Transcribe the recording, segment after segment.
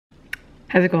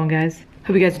How's it going, guys?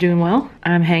 Hope you guys are doing well.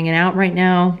 I'm hanging out right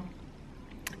now.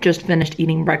 Just finished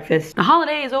eating breakfast. The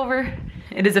holiday is over.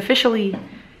 It is officially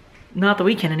not the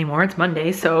weekend anymore, it's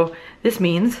Monday, so this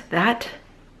means that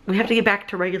we have to get back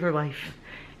to regular life.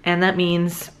 And that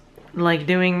means like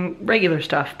doing regular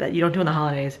stuff that you don't do in the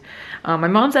holidays. My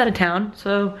mom's out of town,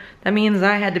 so that means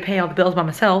I had to pay all the bills by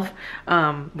myself,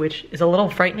 which is a little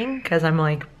frightening because I'm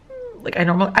like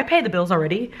I pay the bills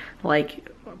already,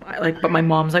 but my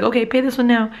mom's like, okay, pay this one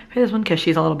now, pay this one, because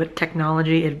she's a little bit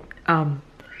technology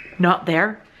not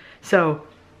there. So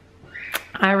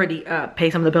I already pay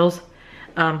some of the bills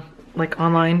like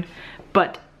online,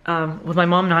 but with my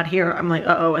mom not here, I'm like,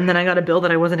 uh-oh. And then I got a bill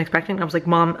that I wasn't expecting. I was like,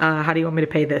 Mom, how do you want me to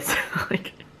pay this?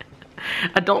 Like,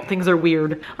 adult things are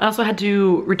weird. I also had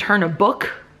to return a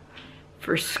book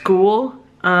for school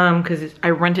because I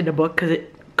rented a book because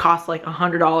it cost like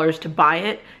 $100 to buy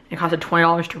it. It costed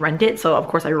 $20 to rent it, so of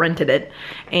course I rented it.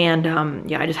 And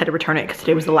yeah, I just had to return it because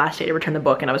today was the last day to return the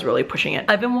book and I was really pushing it.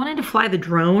 I've been wanting to fly the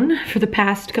drone for the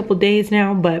past couple days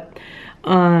now, but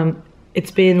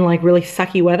it's been like really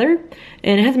sucky weather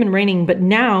and it hasn't been raining, but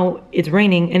now it's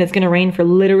raining and it's gonna rain for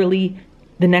literally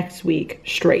the next week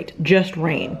straight, just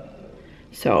rain.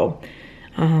 So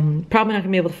probably not gonna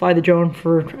be able to fly the drone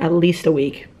for at least a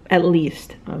week. At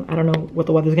least. I don't know what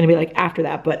the weather's gonna be like after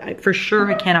that, but for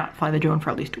sure I cannot fly the drone for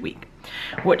at least a week,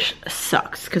 which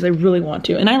sucks because I really want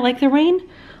to. And I like the rain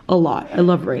a lot. I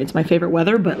love rain. It's my favorite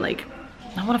weather, but like,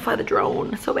 I wanna fly the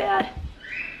drone so bad.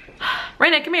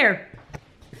 Raina, come here.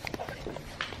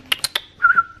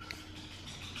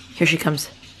 Here she comes.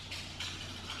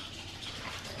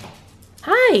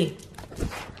 Hi.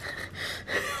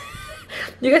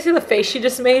 You guys see the face she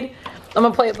just made? I'm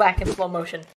gonna play it back in slow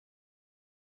motion.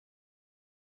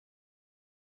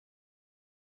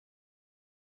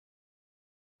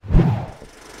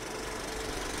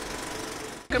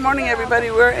 Good morning,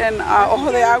 everybody. We're in Ojo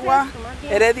de Agua,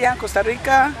 Heredia, Costa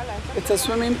Rica. It's a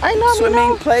swimming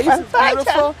place. It's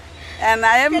beautiful. And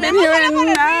I haven't been here in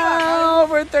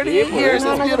over 38 years.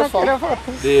 It's beautiful.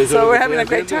 So we're having a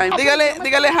great time.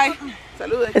 Dígale hi.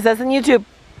 Salude. Is that on YouTube?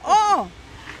 Oh,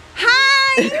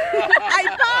 hi.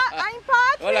 I'm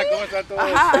Patrick. Hola, ¿cómo están todos?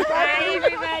 Hi,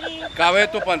 everybody. Cabe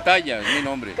tu pantalla, es mi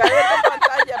nombre. Cabe tu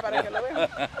pantalla para que lo vean.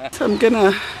 So I'm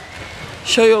gonna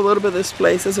show you a little bit of this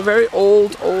place. It's a very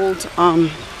old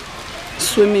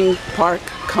swimming park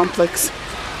complex,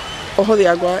 Ojo de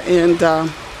Agua, and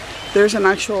there's an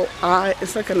actual eye.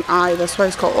 It's like an eye. That's why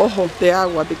it's called Ojo de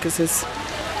Agua, because it's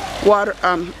water,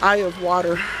 eye of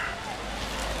water.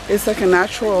 It's like a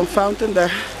natural fountain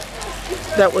that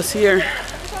was here.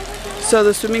 So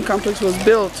the swimming complex was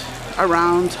built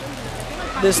around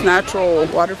this natural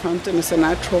water fountain. It's a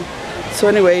natural. So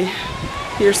anyway,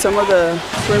 here's some of the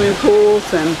swimming pools,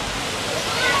 and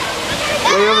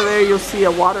way over there you'll see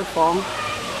a waterfall.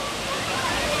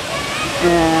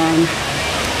 And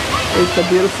it's a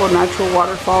beautiful natural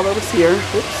waterfall that was here.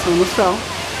 Oops, almost fell.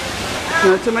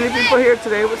 Not too many people here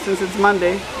today, but since it's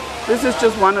Monday, this is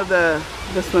just one of the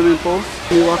swimming pools.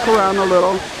 You walk around a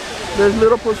little. There's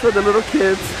little pools for the little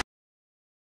kids.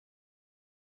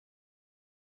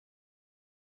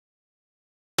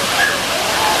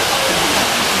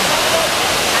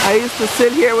 I used to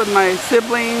sit here with my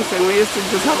siblings and we used to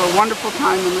just have a wonderful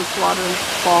time in this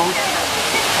waterfall.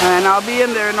 And I'll be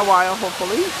in there in a while,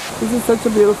 hopefully. This is such a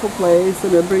beautiful place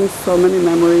and it brings so many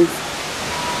memories.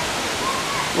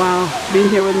 Wow, being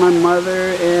here with my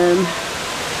mother and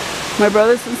my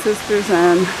brothers and sisters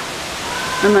and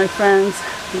my friends,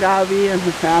 Gabi and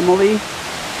her family.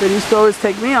 They used to always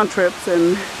take me on trips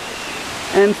and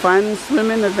fun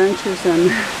swimming adventures, and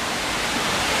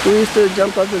we used to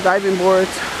jump off the diving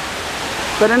boards.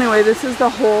 But anyway, this is the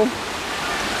Ojo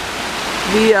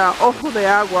de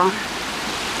Agua,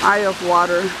 eye of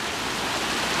water,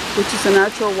 which is a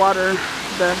natural water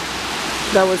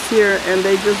that was here, and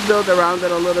they just build around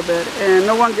it a little bit. And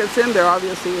no one gets in there,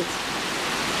 obviously.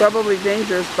 It's probably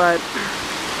dangerous, but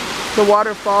the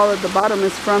waterfall at the bottom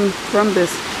is from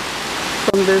this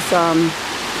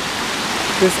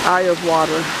eye of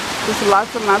water. There's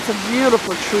lots and lots of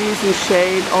beautiful trees and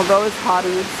shade. Although it's hot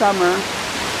and it's summer,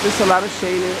 there's a lot of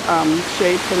shade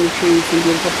from the trees and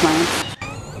beautiful plants.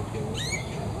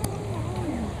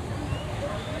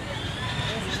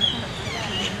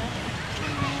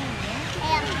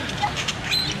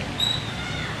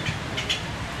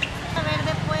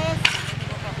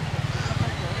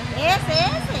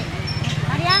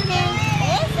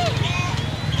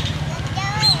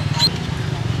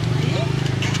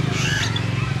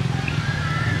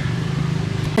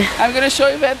 I'm going to show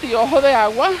you that the Ojo de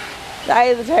Agua. The eye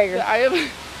of the tiger. The eye of,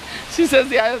 she says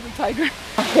the eye of the tiger.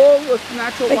 A hole with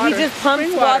natural Like water. he just pumps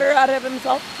Spring water out of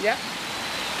himself? Yeah,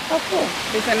 How cool.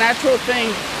 it's a natural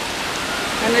thing.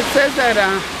 And it says that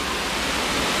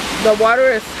the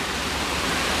water is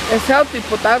healthy,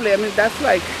 potable. I mean, that's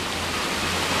like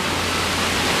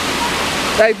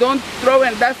don't throw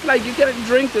in. That's like you can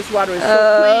drink this water. It's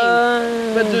so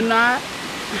clean. But do not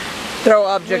throw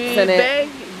objects in it.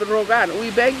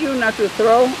 We beg you not to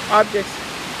throw objects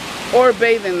or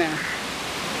bathe in there.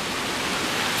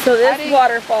 So this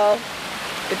waterfall,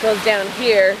 it goes down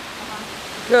here,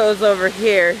 goes over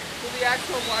here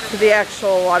To the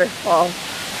actual waterfall.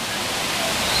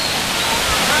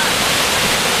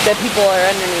 that people are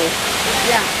underneath.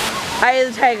 Yeah. Eye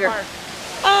of the tiger.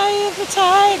 Eye of the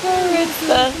tiger,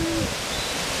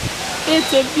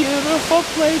 It's a beautiful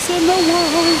place in the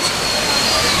world.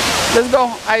 Let's go.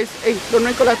 Hey, don't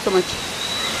wrinkle that so much.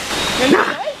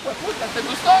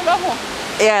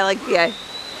 Yeah, I like the eye.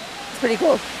 It's pretty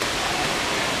cool.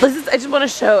 I just want to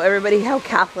show everybody how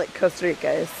Catholic Costa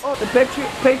Rica is. The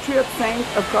Patriot Saint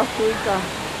of Costa Rica.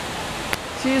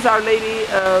 She's Our Lady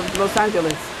of Los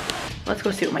Angeles. Let's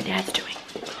go see what my dad's doing.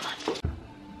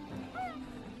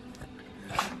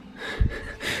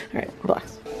 All right,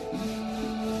 relax.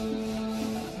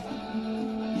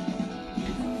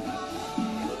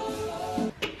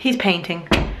 He's painting.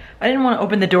 I didn't want to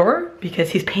open the door because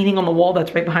he's painting on the wall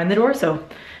that's right behind the door, so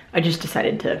I just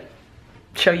decided to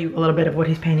show you a little bit of what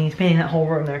he's painting. He's painting that whole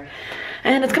room there.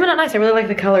 And it's coming out nice. I really like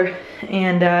the color.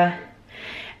 And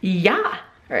yeah.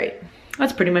 All right,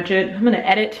 that's pretty much it. I'm gonna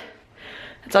edit.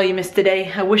 That's all you missed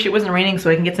today. I wish it wasn't raining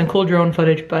so I can get some cool drone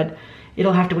footage, but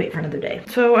it'll have to wait for another day.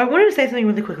 So I wanted to say something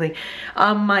really quickly.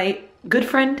 My good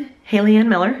friend, Haley Ann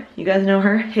Miller, you guys know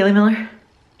her, Haley Miller?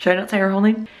 Should I not say her whole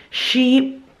name?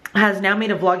 She has now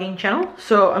made a vlogging channel,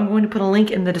 so I'm going to put a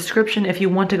link in the description if you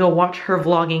want to go watch her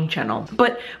vlogging channel.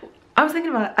 But I was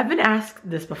thinking about it. I've been asked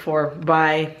this before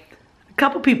by a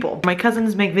couple people. My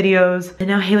cousins make videos, and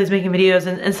now Haley's making videos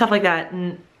and stuff like that.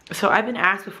 And so I've been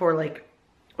asked before, like,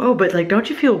 oh, but like, don't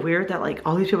you feel weird that like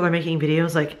all these people are making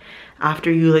videos like after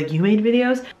you made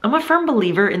videos? I'm a firm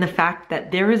believer in the fact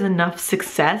that there is enough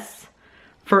success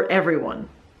for everyone.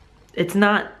 It's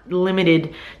not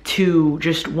limited to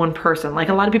just one person. Like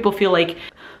a lot of people feel like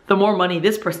the more money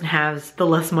this person has, the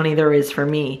less money there is for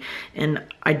me. And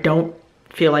I don't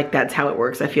feel like that's how it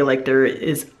works. I feel like there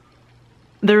is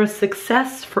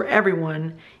success for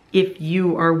everyone if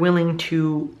you are willing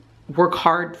to work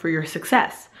hard for your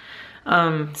success.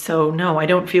 So no, I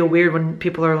don't feel weird when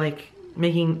people are like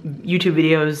making YouTube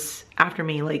videos after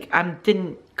me. Like I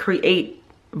didn't create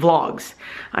vlogs.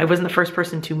 I wasn't the first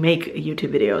person to make a YouTube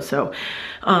video, so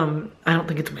I don't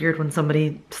think it's weird when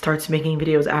somebody starts making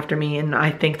videos after me, and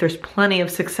I think there's plenty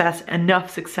of success, enough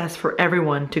success for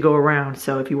everyone to go around.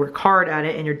 So if you work hard at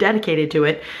it and you're dedicated to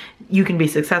it, you can be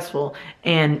successful,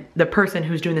 and the person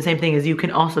who's doing the same thing as you can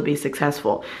also be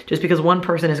successful. Just because one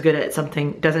person is good at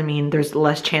something doesn't mean there's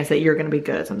less chance that you're gonna be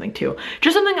good at something too.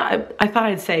 Just something I thought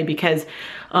I'd say because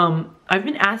I've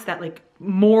been asked that like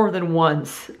more than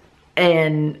once.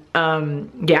 And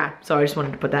yeah, so I just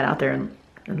wanted to put that out there and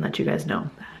let you guys know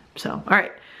that. So, all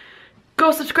right,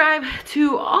 go subscribe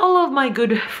to all of my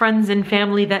good friends and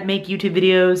family that make YouTube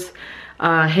videos.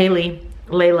 Haley,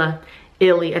 Layla,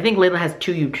 Illy. I think Layla has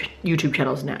 2 YouTube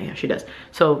channels now. Yeah, she does.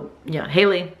 So yeah,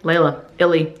 Haley, Layla,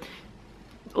 Illy.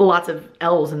 Lots of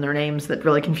L's in their names that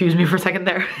really confused me for a second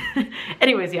there.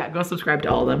 Anyways, yeah, go subscribe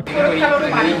to all of them.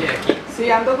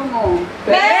 Sí, ando como...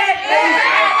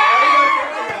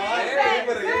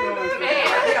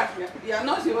 Ya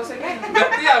no, si vos seguís.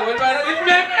 Tía, vuelve a decir.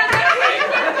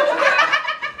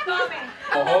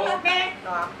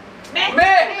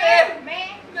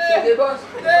 Seguís vos.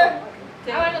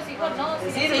 Ah, los hijos no.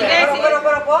 Sí,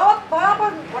 Pero puedo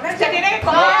ponerse. se tiene que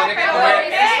No, comer, tiene que pero comer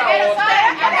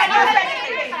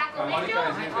pero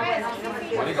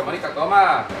Mónica, Mónica,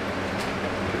 toma.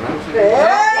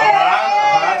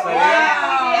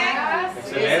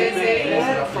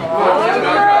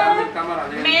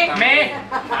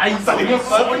 ¡Ay, salimos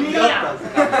todos idiotas!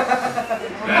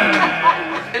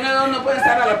 No puede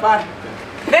estar a la par.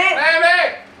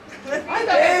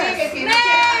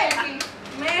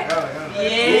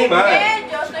 Bien,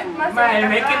 yo estoy más.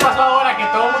 Madre, ¿qué pasó ahora? Que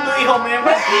todo el mundo dijo me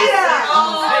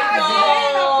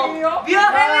 ¿Vio,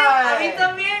 a mí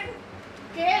también?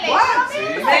 ¿Qué le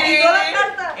 ¿Me quitó la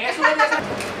carta?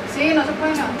 Sí, no se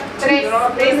puede no. 3.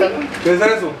 ¿Qué es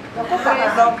eso?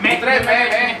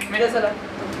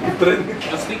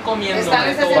 Yo estoy comiendo.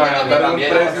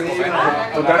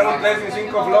 Tocaron 3 y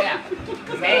 5 flores.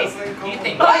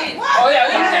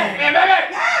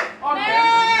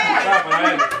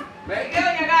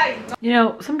 You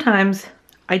know, sometimes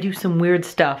I do some weird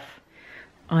stuff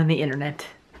on the internet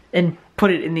and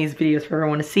put it in these videos for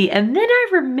everyone to see. And then I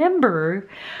remember,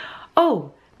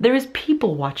 oh, there's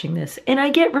people watching this. And I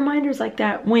get reminders like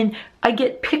that when I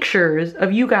get pictures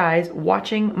of you guys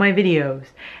watching my videos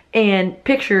and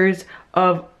pictures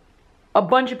of a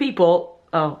bunch of people.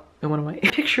 Oh, it went away.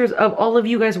 Pictures of all of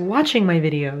you guys watching my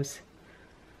videos.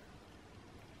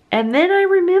 And then I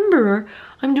remember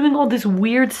I'm doing all this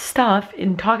weird stuff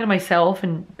and talking to myself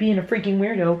and being a freaking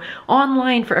weirdo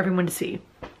online for everyone to see.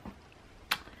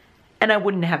 And I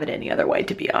wouldn't have it any other way,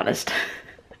 to be honest.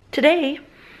 Today,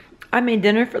 I made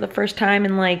dinner for the first time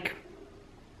in like,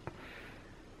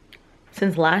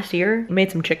 since last year.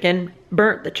 Made some chicken,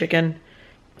 burnt the chicken.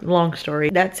 Long story.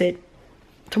 That's it.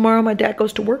 Tomorrow my dad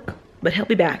goes to work, but he'll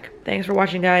be back. Thanks for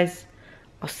watching, guys.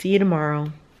 I'll see you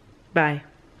tomorrow. Bye.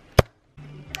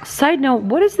 Side note,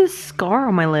 what is this scar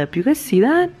on my lip? You guys see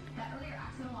that?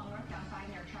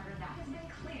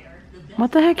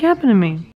 What the heck happened to me?